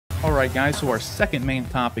All right, guys, so our second main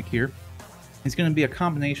topic here is going to be a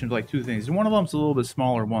combination of like two things. One of them's a little bit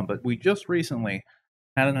smaller one, but we just recently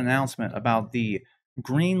had an announcement about the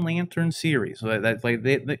Green Lantern series. So that like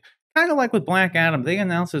they kind of like with Black Adam, they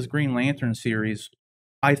announced this Green Lantern series.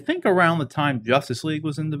 I think around the time Justice League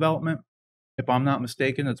was in development, if I'm not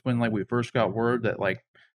mistaken. That's when like we first got word that like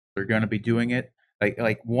they're going to be doing it.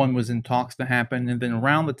 Like one was in talks to happen, and then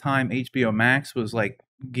around the time HBO Max was like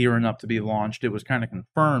gearing up to be launched, it was kind of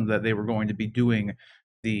confirmed that they were going to be doing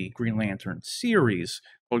the Green Lantern series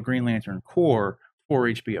called Green Lantern Corps for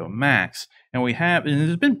HBO Max. And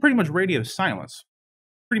there's been pretty much radio silence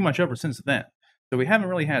pretty much ever since then. So we haven't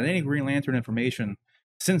really had any Green Lantern information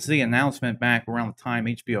since the announcement back around the time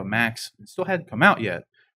HBO Max still hadn't come out yet.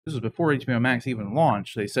 This was before HBO Max even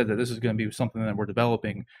launched. They said that this is going to be something that we're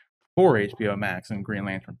developing for HBO Max and Green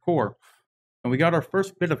Lantern Corps. And we got our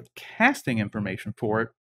first bit of casting information for it.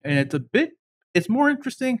 And it's more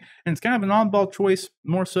interesting, and it's kind of an oddball choice,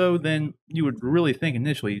 more so than you would really think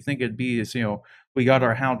initially. You think it'd be, we got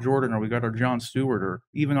our Hal Jordan, or we got our Jon Stewart, or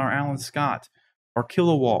even our Alan Scott, or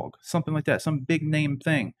Kilowog, something like that, some big name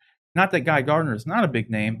thing. Not that Guy Gardner is not a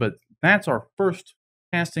big name, but that's our first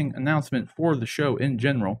casting announcement for the show in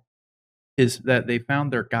general, is that they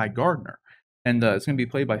found their Guy Gardner. And it's going to be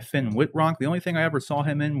played by Finn Wittrock. The only thing I ever saw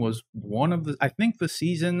him in was I think the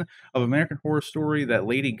season of American Horror Story that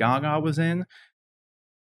Lady Gaga was in.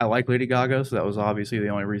 I like Lady Gaga, so that was obviously the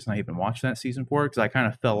only reason I even watched that season for it, because I kind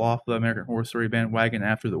of fell off the American Horror Story bandwagon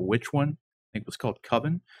after the witch one. I think it was called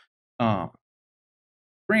Coven.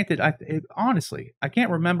 Granted, honestly, I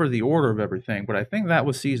can't remember the order of everything, but I think that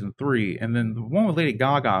was season 3, and then the one with Lady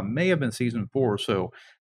Gaga may have been season 4, so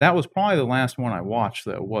that was probably the last one I watched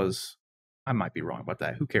that was... I might be wrong about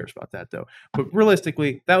that. Who cares about that, though? But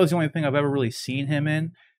realistically, that was the only thing I've ever really seen him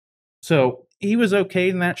in. So he was okay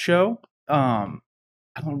in that show.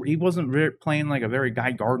 He wasn't playing like a very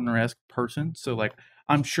Guy Gardner-esque person. So like,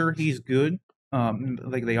 I'm sure he's good.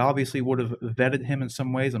 Like they obviously would have vetted him in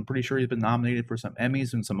some ways. I'm pretty sure he's been nominated for some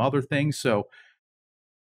Emmys and some other things. So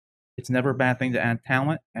it's never a bad thing to add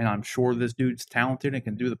talent. And I'm sure this dude's talented and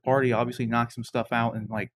can do the part. He obviously knocked some stuff out and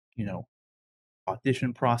like,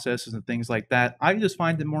 audition processes and things like that. I just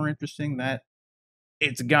find it more interesting that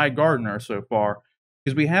it's Guy Gardner so far,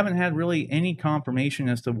 because we haven't had really any confirmation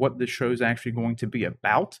as to what this show is actually going to be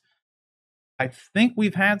about. I think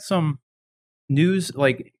we've had some news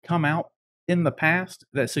like come out in the past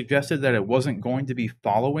that suggested that it wasn't going to be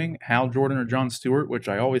following Hal Jordan or Jon Stewart, which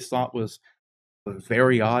I always thought was a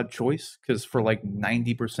very odd choice, because for like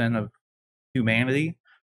 90% of humanity,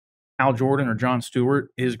 Hal Jordan or Jon Stewart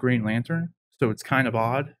is Green Lantern. So it's kind of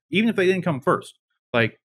odd, even if they didn't come first.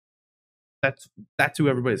 Like that's who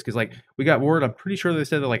everybody's, because like we got word. I'm pretty sure they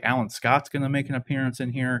said that like Alan Scott's going to make an appearance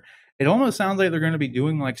in here. It almost sounds like they're going to be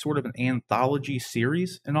doing like sort of an anthology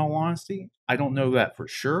series. In all honesty, I don't know that for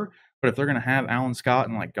sure, but if they're going to have Alan Scott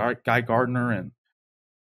and like Guy Gardner and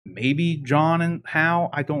maybe John and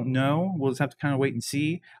Hal, I don't know. We'll just have to kind of wait and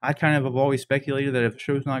see. I kind of have always speculated that if the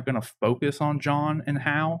show's not going to focus on John and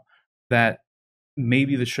Hal, that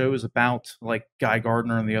maybe the show is about like Guy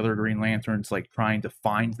Gardner and the other Green Lanterns like trying to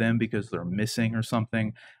find them because they're missing or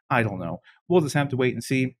something. I don't know. We'll just have to wait and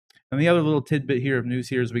see. And the other little tidbit here of news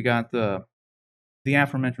here is we got the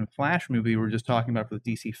aforementioned Flash movie we were just talking about for the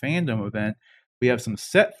DC Fandome event. We have some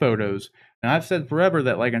set photos, and I've said forever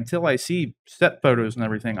that like until I see set photos and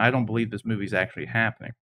everything, I don't believe this movie's actually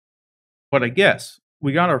happening. But I guess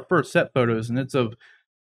we got our first set photos, and it's of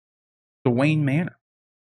the Wayne Manor,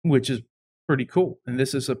 which is pretty cool. And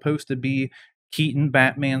this is supposed to be Keaton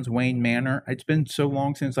Batman's Wayne Manor. It's been so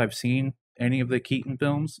long since I've seen any of the Keaton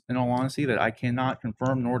films, in all honesty, that I cannot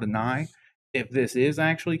confirm nor deny if this is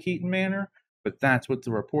actually Keaton Manor, but that's what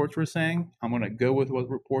the reports were saying. I'm going to go with what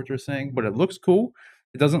the reports are saying, but it looks cool.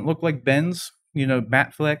 It doesn't look like Ben's,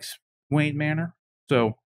 Batfleck's Wayne Manor.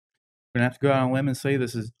 So we're going to have to go out on a limb and say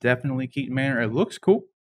this is definitely Keaton Manor. It looks cool.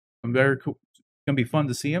 I'm very cool. It's going to be fun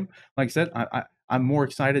to see him. Like I said, I'm more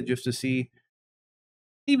excited just to see,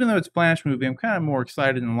 even though it's a Flash movie, I'm kind of more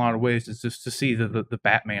excited in a lot of ways just to see the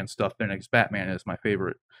Batman stuff in it, because Batman is my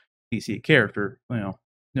favorite DC character.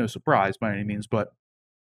 No surprise by any means. But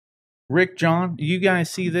Rik, Jon, you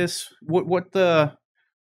guys see this? What do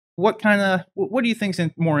you think's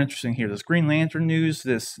more interesting here? This Green Lantern news,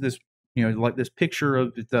 this like this picture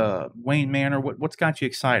of the Wayne Manor. What's got you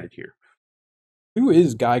excited here? Who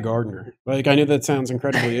is Guy Gardner? Like, I know that sounds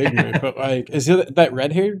incredibly ignorant, but like, is he that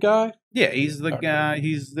red-haired guy? Yeah, he's the guy.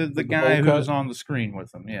 He's the guy who's on the screen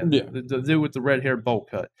with him. Yeah, the dude with the red-haired bowl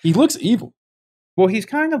cut. He looks evil. Well, he's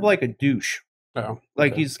kind of like a douche. Oh,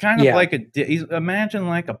 Like okay. he's kind of like he's imagine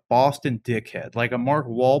like a Boston dickhead, like a Mark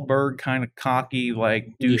Wahlberg kind of cocky, like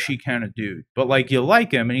douchey kind of dude. But like you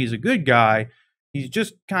like him and he's a good guy. He's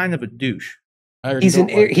just kind of a douche. I already don't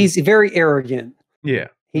like him. He's very arrogant. Yeah.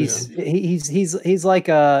 He's like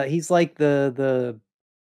the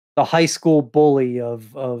high school bully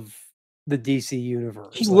of the DC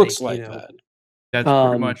universe. He looks like that. That's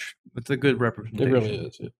pretty much, it's a good representation. It really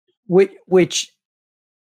is.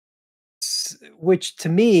 Which to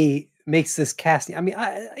me makes this casting. I mean,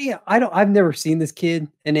 I've never seen this kid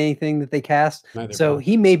in anything that they cast. So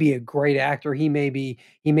he may be a great actor. He may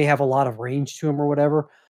have a lot of range to him or whatever.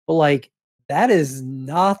 But like, that is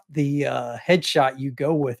not the headshot you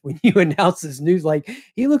go with when you announce this news. Like,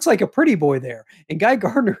 he looks like a pretty boy there, and Guy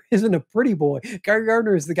Gardner isn't a pretty boy. Guy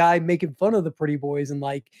Gardner is the guy making fun of the pretty boys and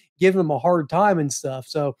like giving them a hard time and stuff.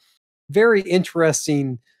 So very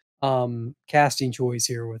interesting casting choice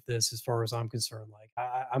here with this, as far as I'm concerned. Like,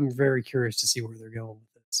 I'm very curious to see where they're going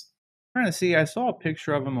with this. I'm trying to see. I saw a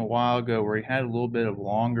picture of him a while ago where he had a little bit of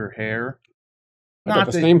longer hair. I got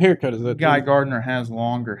the same haircut as that Guy Gardner has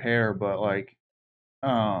longer hair, but like,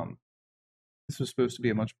 this was supposed to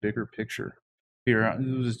be a much bigger picture. Here,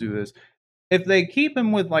 we'll just do this. If they keep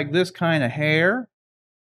him with like this kind of hair,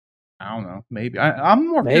 I don't know. Maybe I'm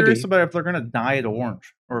more curious about if they're gonna dye it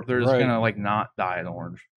orange or if they're just gonna like not dye it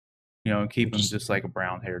orange, you know, and keep him just like a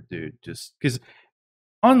brown haired dude. Just because,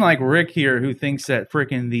 unlike Rick here, who thinks that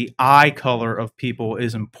freaking the eye color of people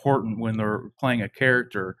is important when they're playing a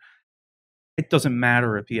character. It doesn't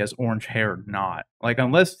matter if he has orange hair or not. Like,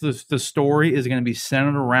 unless the story is going to be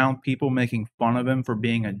centered around people making fun of him for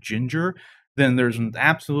being a ginger, then there's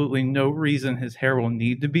absolutely no reason his hair will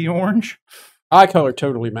need to be orange. Eye color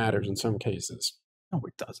totally matters in some cases. No,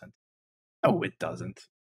 it doesn't. No, it doesn't.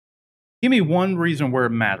 Give me one reason where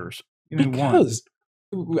it matters. Give me because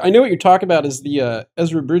I know what you're talking about is the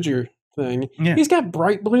Ezra Bridger thing. Yeah. He's got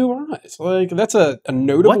bright blue eyes. Like, that's a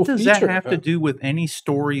notable feature. What does that have to do with any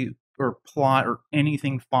story or plot or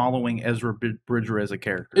anything following Ezra Bridger as a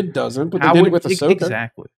character? It doesn't, but they did it with Ahsoka.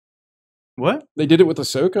 Exactly. What? They did it with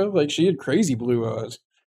Ahsoka. Like, she had crazy blue eyes.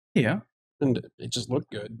 Yeah. And it just looked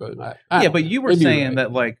good, but but you were saying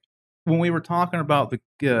that, like, when we were talking about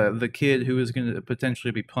the kid who is going to potentially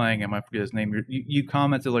be playing him, I forget his name, you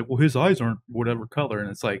commented like, well, his eyes aren't whatever color, and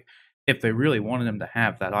it's like, if they really wanted him to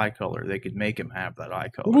have that eye color, they could make him have that eye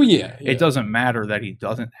color. Well, yeah. It doesn't matter that he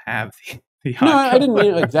doesn't have the eye no, color. I didn't mean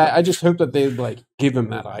it like that. I just hope that they'd like give him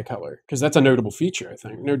that eye color, because that's a notable feature, I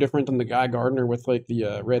think. No different than the Guy Gardner with like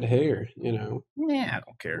the red hair, you know. Yeah, I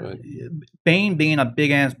don't care. But Bane being a big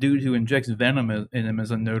ass dude who injects venom in him is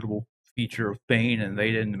a notable feature of Bane, and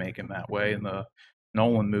they didn't make him that way in the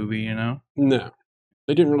Nolan movie, you know. No,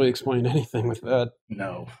 they didn't really explain anything with that.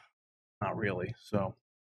 No, not really. So,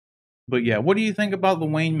 but yeah, what do you think about the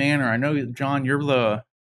Wayne Manor? I know, John, you're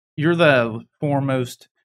the foremost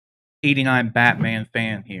 '89 Batman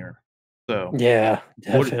fan here. So yeah,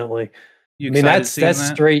 definitely. I mean, that's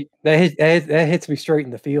straight. That hits me straight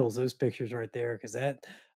in the feels. Those pictures right there, because that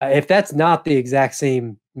if that's not the exact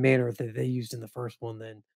same manner that they used in the first one,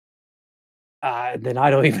 then I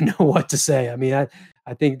don't even know what to say. I mean,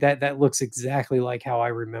 I think that looks exactly like how I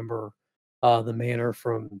remember the manor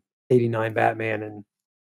from '89 Batman, and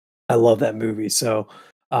I love that movie. So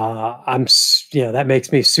that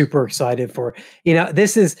makes me super excited for,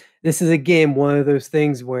 this is again one of those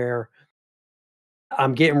things where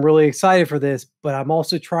I'm getting really excited for this, but I'm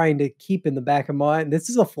also trying to keep in the back of my mind, this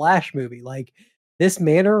is a Flash movie. Like, this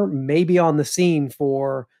manor may be on the scene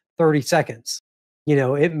for 30 seconds.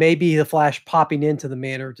 It may be the Flash popping into the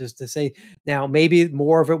manor just to say, now maybe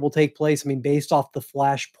more of it will take place. I mean, based off the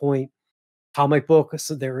Flashpoint comic book,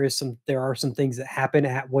 so there are some things that happen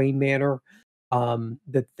at Wayne Manor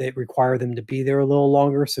that require them to be there a little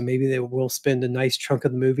longer. So maybe they will spend a nice chunk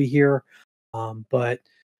of the movie here. But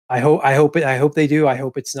I hope they do. I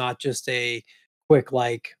hope it's not just a quick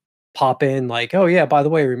like pop in, like, oh yeah, by the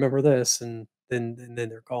way, remember this, and then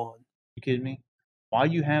they're gone. You kidding me? Why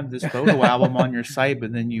you have this photo album on your site,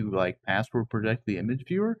 but then you like password protect the image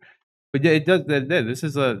viewer? But yeah, it does.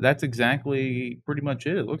 That's exactly pretty much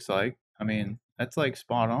it. It looks like. I mean, that's like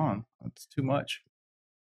spot on. That's too much.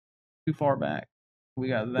 Too far back. We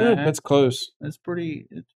got that. Yeah, that's close. It's pretty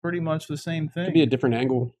much the same thing. Could be a different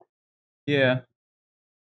angle. Yeah.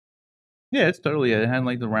 Yeah, it's totally it. It had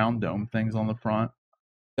like the round dome things on the front.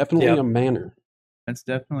 Definitely a manor. That's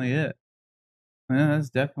definitely it. Yeah, that's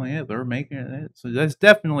definitely it. They're making it. So that's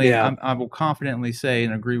definitely, I will confidently say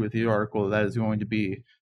and agree with the article that is going to be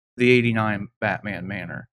the '89 Batman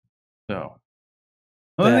Manor. So,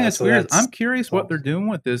 The only thing that's so weird is that's I'm curious what they're awesome. doing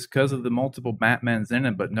with this because of the multiple Batmans in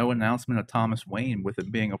it, but no announcement of Thomas Wayne with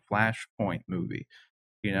it being a Flashpoint movie,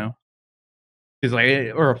 you know? Because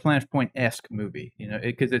or a Flashpoint-esque movie, you know?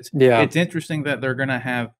 Because Yeah. it's interesting that they're gonna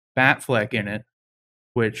have Batfleck in it,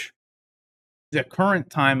 which the current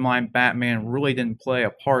timeline Batman really didn't play a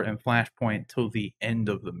part in Flashpoint till the end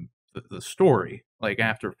of the story. Like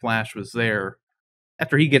after Flash was there,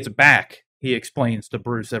 after he gets back, he explains to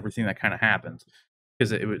Bruce everything that kind of happens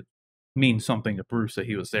because it would mean something to Bruce that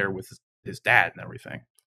he was there with his dad and everything.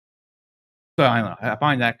 So I don't know. I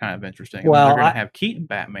find that kind of interesting. And then they're Well, going to have Keaton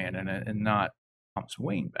Batman in it and not Thomas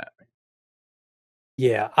Wayne Batman.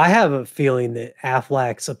 yeah, I have a feeling that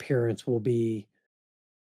Affleck's appearance will be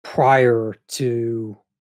prior to.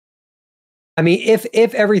 I mean, if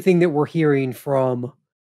everything that we're hearing from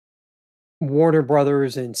Warner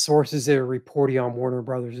Brothers and sources that are reporting on Warner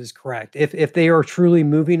Brothers is correct, if they are truly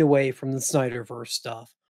moving away from the Snyderverse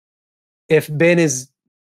stuff, if Ben is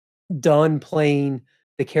done playing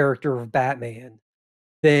the character of Batman,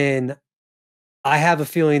 then I have a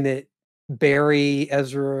feeling that Barry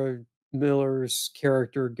Ezra Miller's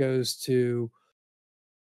character goes to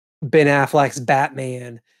Ben Affleck's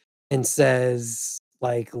Batman and says,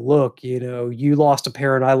 like, "Look, you know, you lost a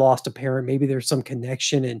parent, I lost a parent. Maybe there's some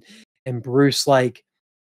connection." And Bruce like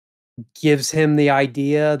gives him the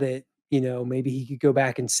idea that, you know, maybe he could go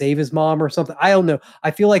back and save his mom or something. I don't know.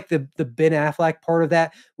 I feel like the Ben Affleck part of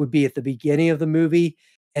that would be at the beginning of the movie,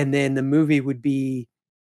 and then the movie would be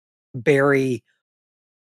Barry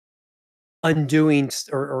undoing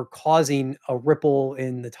or causing a ripple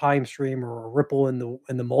in the time stream or a ripple in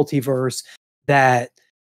the multiverse that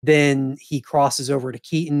then he crosses over to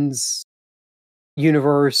Keaton's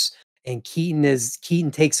universe, and Keaton's Batman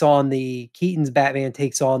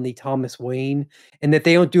takes on the Thomas Wayne, and that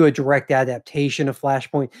they don't do a direct adaptation of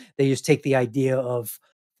Flashpoint. They just take the idea of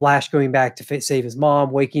Flash going back to save his mom,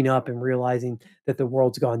 waking up and realizing that the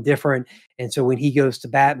world's gone different. And so when he goes to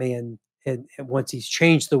Batman, and once he's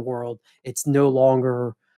changed the world, it's no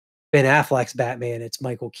longer Ben Affleck's Batman, it's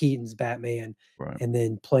Michael Keaton's Batman, Right. and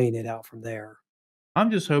then playing it out from there. I'm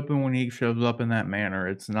just hoping when he shows up in that manner,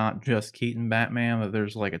 it's not just Keaton Batman, but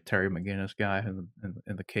there's like a Terry McGinnis guy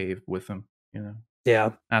in the cave with him. You know,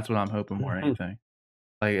 Yeah. that's what I'm hoping more than anything.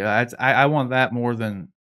 Like I want that more than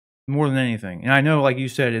anything. And I know, like you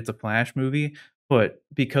said, it's a Flash movie, but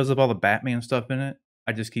because of all the Batman stuff in it,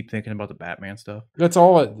 I just keep thinking about the Batman stuff. That's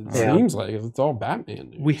all it Yeah. seems like. It's all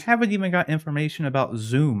Batman news. We haven't even got information about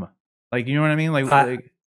Zoom. Like, you know what I mean?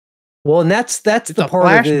 Well, and that's it's the a part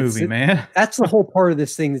Flash of it. movie, man. That's the whole part of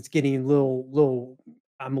this thing that's getting a little.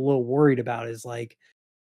 I'm a little worried about is like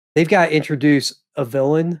they've got to introduce a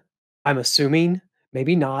villain. I'm assuming,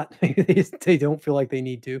 maybe not. Maybe they don't feel like they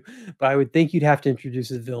need to, but I would think you'd have to introduce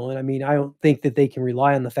a villain. I mean, I don't think that they can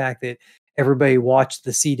rely on the fact that everybody watched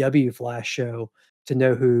the CW Flash show to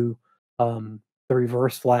know who the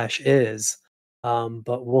Reverse Flash is.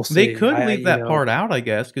 But we'll see. They could leave that part out, I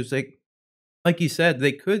guess, because they, like you said,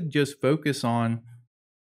 they could just focus on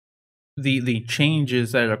the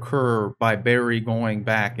changes that occur by Barry going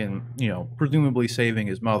back and, you know, presumably saving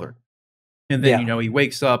his mother. And then, Yeah. you know, he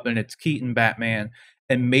wakes up and it's Keaton Batman,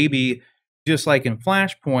 and maybe just like in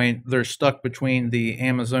Flashpoint, they're stuck between the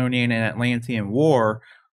Amazonian and Atlantean war.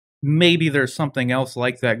 Maybe there's something else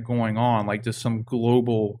like that going on, like just some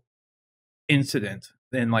global incident.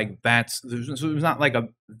 And like there's not like a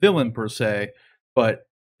villain per se, but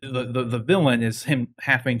the villain is him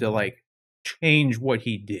having to like change what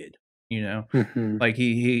he did, you know? Mhm. Like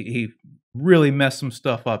he really messed some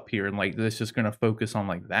stuff up here, and like this is gonna focus on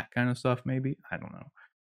like that kind of stuff, maybe. I don't know.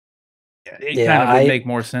 Yeah, it kind of would make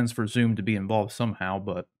more sense for Zoom to be involved somehow,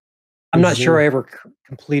 but I'm not sure I ever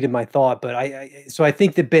completed my thought, but so I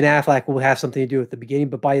think that Ben Affleck will have something to do at the beginning,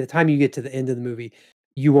 but by the time you get to the end of the movie,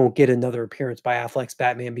 you won't get another appearance by Affleck's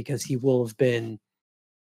Batman because he will have been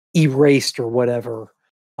erased or whatever,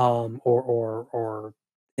 or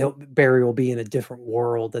Barry will be in a different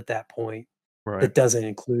world at that point right. that doesn't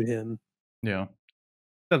include him. Yeah.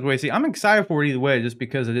 That's the way I see. I'm excited for it either way, just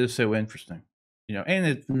because it is so interesting, you know,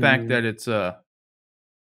 and the fact that it's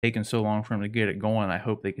taken so long for him to get it going. I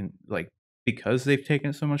hope they can, like, because they've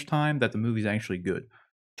taken so much time, that the movie's actually good.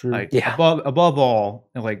 True. Like, Yeah. above all,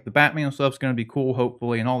 like the Batman stuff's gonna be cool,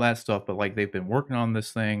 hopefully, and all that stuff. But like, they've been working on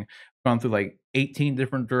this thing, gone through like 18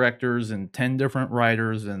 different directors and 10 different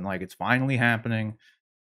writers, and like it's finally happening.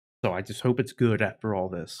 So I just hope it's good after all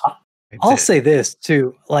this. I'll say this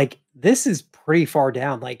too, like this is pretty far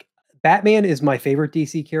down. Like Batman is my favorite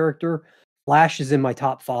DC character. Flash is in my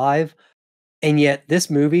top 5, and yet this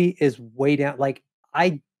movie is way down. Like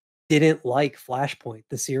I didn't like Flashpoint,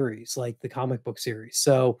 the series, like the comic book series.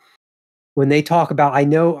 So when they talk about, I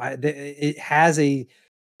know it has a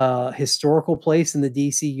historical place in the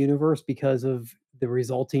DC universe because of the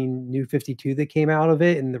resulting New 52 that came out of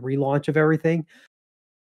it and the relaunch of everything.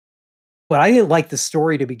 But I didn't like the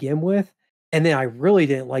story to begin with, and then I really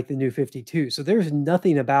didn't like the New 52. So there's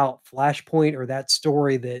nothing about Flashpoint or that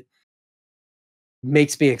story that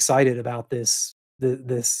makes me excited about this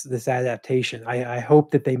adaptation. I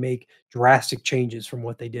hope that they make drastic changes from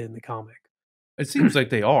what they did in the comic. It seems like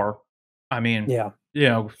they are. I mean, Yeah. you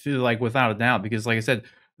know, like without a doubt, because like I said,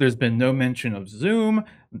 there's been no mention of Zoom,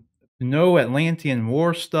 no Atlantean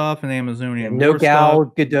War stuff and Amazonian No War Gal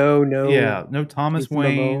stuff. Gadot, no Yeah, no Thomas Jason Momoa.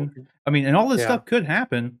 Wayne. I mean, and all this Yeah. stuff could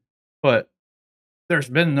happen, but there's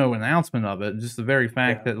been no announcement of it. Just the very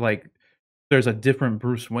fact Yeah. that like there's a different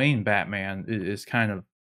Bruce Wayne Batman is kind of.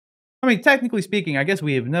 I mean, technically speaking, I guess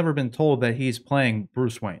we have never been told that he's playing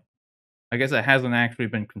Bruce Wayne. I guess it hasn't actually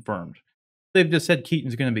been confirmed. They've just said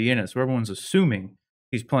Keaton's going to be in it, so everyone's assuming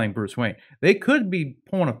he's playing Bruce Wayne. They could be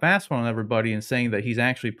pulling a fast one on everybody and saying that he's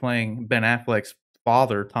actually playing Ben Affleck's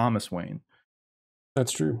father, Thomas Wayne.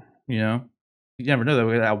 That's true. You know, you never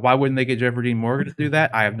know that. Why wouldn't they get Jeffrey Dean Morgan to do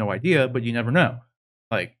that? I have no idea, but you never know.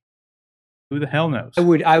 Like, who the hell knows?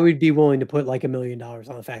 I would be willing to put like $1 million on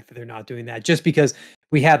the fact that they're not doing that, just because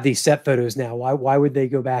we have these set photos now. Why would they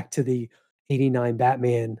go back to the '89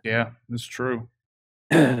 Batman? Yeah, that's true.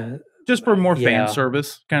 Just for more fan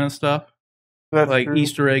service kind of stuff. That's like true.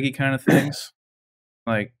 Easter eggy kind of things.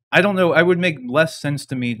 Like, I don't know. I would make less sense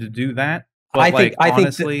to me to do that. But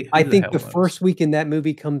honestly, I think the first weekend that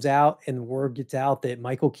movie comes out and word gets out that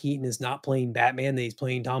Michael Keaton is not playing Batman, that he's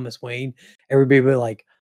playing Thomas Wayne, everybody would be like,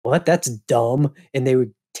 "What? That's dumb," and they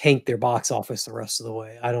would tank their box office the rest of the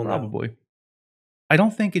way. I don't know. Probably. I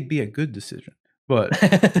don't think it'd be a good decision, but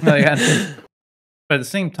but at the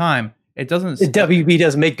same time, it doesn't. WB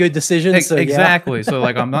doesn't make good decisions, so exactly. Yeah. So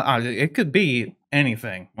like, I'm not. It could be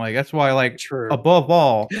anything. Like that's why, like, above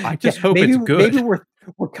all, I just hope it's good. Maybe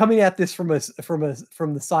we're coming at this from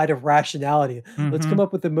the side of rationality. Let's come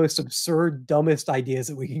up with the most absurd, dumbest ideas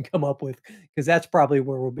that we can come up with, because that's probably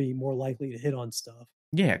where we'll be more likely to hit on stuff.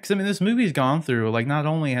 Yeah, because I mean, this movie's gone through, like, not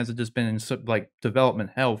only has it just been in like development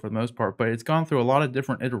hell for the most part, but it's gone through a lot of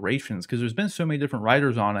different iterations because there's been so many different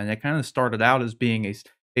writers on it. And it kind of started out as being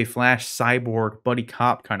a Flash cyborg buddy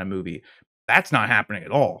cop kind of movie. That's not happening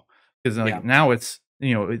at all, because like now it's,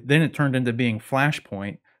 you know, then it turned into being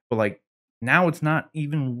Flashpoint, but like now it's not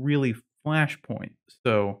even really Flashpoint.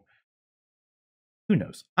 So who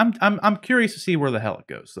knows? I'm curious to see where the hell it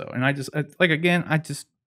goes though, and I just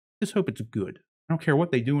hope it's good. I don't care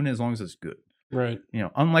what they do in it as long as it's good. Right. You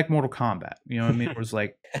know, unlike Mortal Kombat. You know what I mean? It was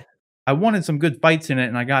like, I wanted some good fights in it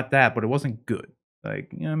and I got that, but it wasn't good.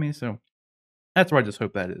 Like, you know what I mean? So that's where I just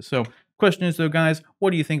hope that is. So question is though, guys, what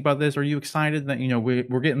do you think about this? Are you excited that, you know,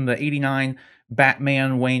 we're getting the '89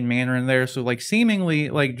 Batman Wayne Manor in there? So like seemingly,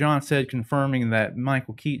 like John said, confirming that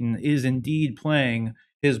Michael Keaton is indeed playing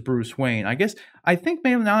his Bruce Wayne. I think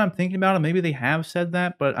maybe now I'm thinking about it, maybe they have said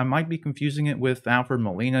that, but I might be confusing it with Alfred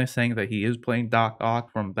Molina saying that he is playing Doc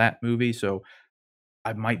Ock from that movie. So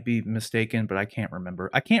I might be mistaken, but I can't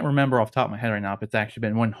remember. I can't remember off the top of my head right now if it's actually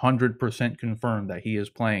been 100% confirmed that he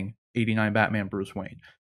is playing '89 Batman Bruce Wayne.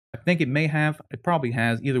 I think it may have. It probably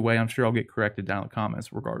has. Either way, I'm sure I'll get corrected down in the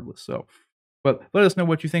comments regardless. So, but let us know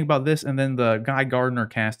what you think about this, and then the Guy Gardner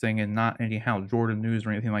casting and not any Hal Jordan news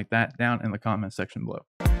or anything like that down in the comment section below.